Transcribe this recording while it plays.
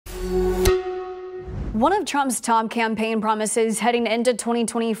One of Trump's top campaign promises heading into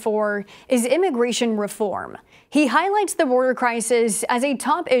 2024 is immigration reform. He highlights the border crisis as a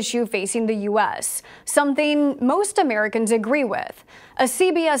top issue facing the U.S., something most Americans agree with. A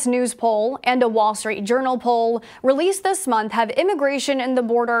CBS News poll and a Wall Street Journal poll released this month have immigration and the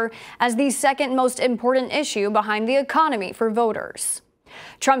border as the second most important issue behind the economy for voters.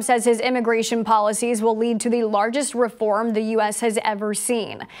 Trump says his immigration policies will lead to the largest reform the U.S. has ever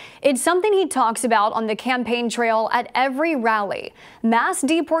seen. It's something he talks about on the campaign trail at every rally: mass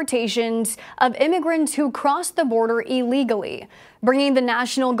deportations of immigrants who cross the border illegally, bringing the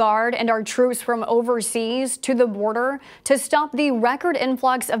National Guard and our troops from overseas to the border to stop the record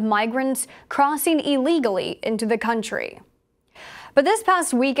influx of migrants crossing illegally into the country. But this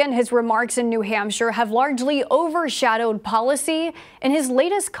past weekend, his remarks in New Hampshire have largely overshadowed policy in his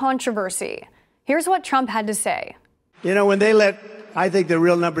latest controversy. Here's what Trump had to say. You know, when they let, I think the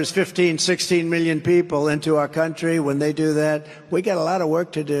real number is 15, 16 million people into our country, when they do that, we got a lot of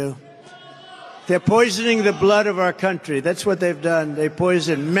work to do. They're poisoning the blood of our country. That's what they've done. They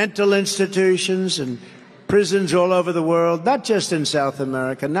poison mental institutions and prisons all over the world, not just in South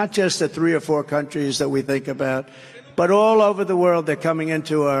America, not just the 3 or 4 countries that we think about, but all over the world. They're coming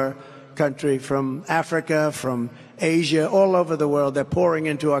into our country from Africa, from Asia, all over the world. They're pouring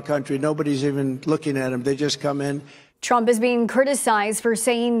into our country. Nobody's even looking at them. They just come in. Trump is being criticized for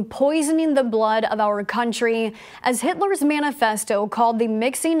saying poisoning the blood of our country, as Hitler's manifesto called the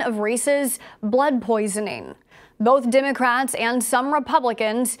mixing of races blood poisoning. Both Democrats and some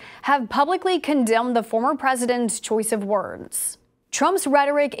Republicans have publicly condemned the former president's choice of words. Trump's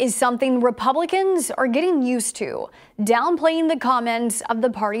rhetoric is something Republicans are getting used to, downplaying the comments of the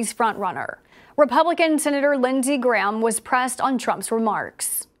party's frontrunner. Republican Senator Lindsey Graham was pressed on Trump's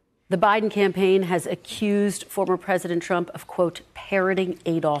remarks. The Biden campaign has accused former President Trump of, quote, parroting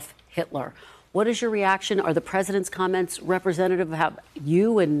Adolf Hitler. What is your reaction? Are the president's comments representative of how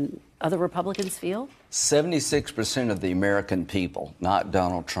you and other Republicans feel? 76% of the American people, not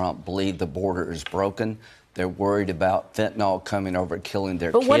Donald Trump, believe the border is broken. They're worried about fentanyl coming over, killing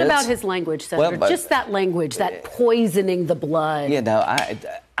their kids. But what about his language, Senator? Well, just that language, that poisoning the blood. You know,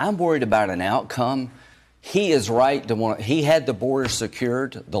 I'm worried about an outcome. He is right to want. He had the border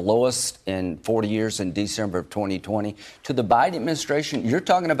secured, the lowest in 40 years in December of 2020. To the Biden administration, you're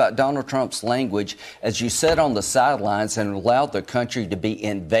talking about Donald Trump's language as you sat on the sidelines and allowed the country to be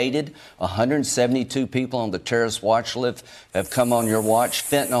invaded. 172 people on the terrorist watch list have come on your watch.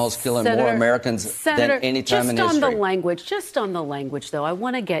 Fentanyl is killing more Americans than any time in history. Just on the language, though, I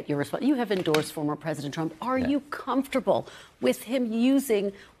want to get your response. You have endorsed former President Trump. Are you comfortable with him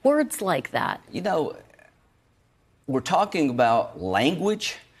using words like that? You know, we're talking about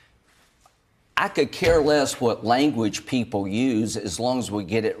language. I could care less what language people use as long as we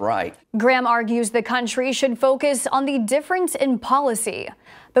get it right. Graham argues the country should focus on the difference in policy.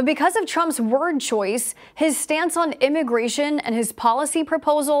 But because of Trump's word choice, his stance on immigration and his policy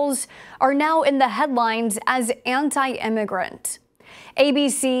proposals are now in the headlines as anti-immigrant.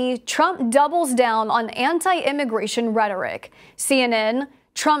 ABC, Trump doubles down on anti-immigration rhetoric. CNN,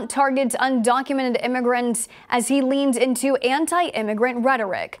 Trump targets undocumented immigrants as he leans into anti-immigrant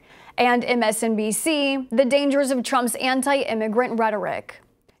rhetoric. And MSNBC, the dangers of Trump's anti-immigrant rhetoric.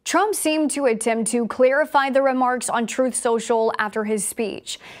 Trump seemed to attempt to clarify the remarks on Truth Social after his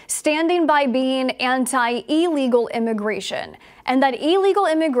speech, standing by being anti-illegal immigration, and that illegal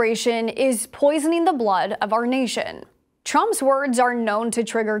immigration is poisoning the blood of our nation. Trump's words are known to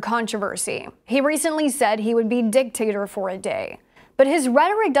trigger controversy. He recently said he would be dictator for a day. But his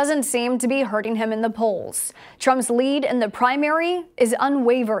rhetoric doesn't seem to be hurting him in the polls. Trump's lead in the primary is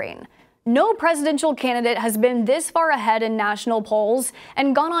unwavering. No presidential candidate has been this far ahead in national polls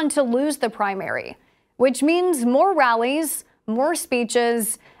and gone on to lose the primary, which means more rallies, more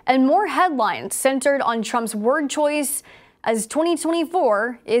speeches, and more headlines centered on Trump's word choice as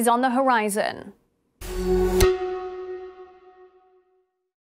 2024 is on the horizon.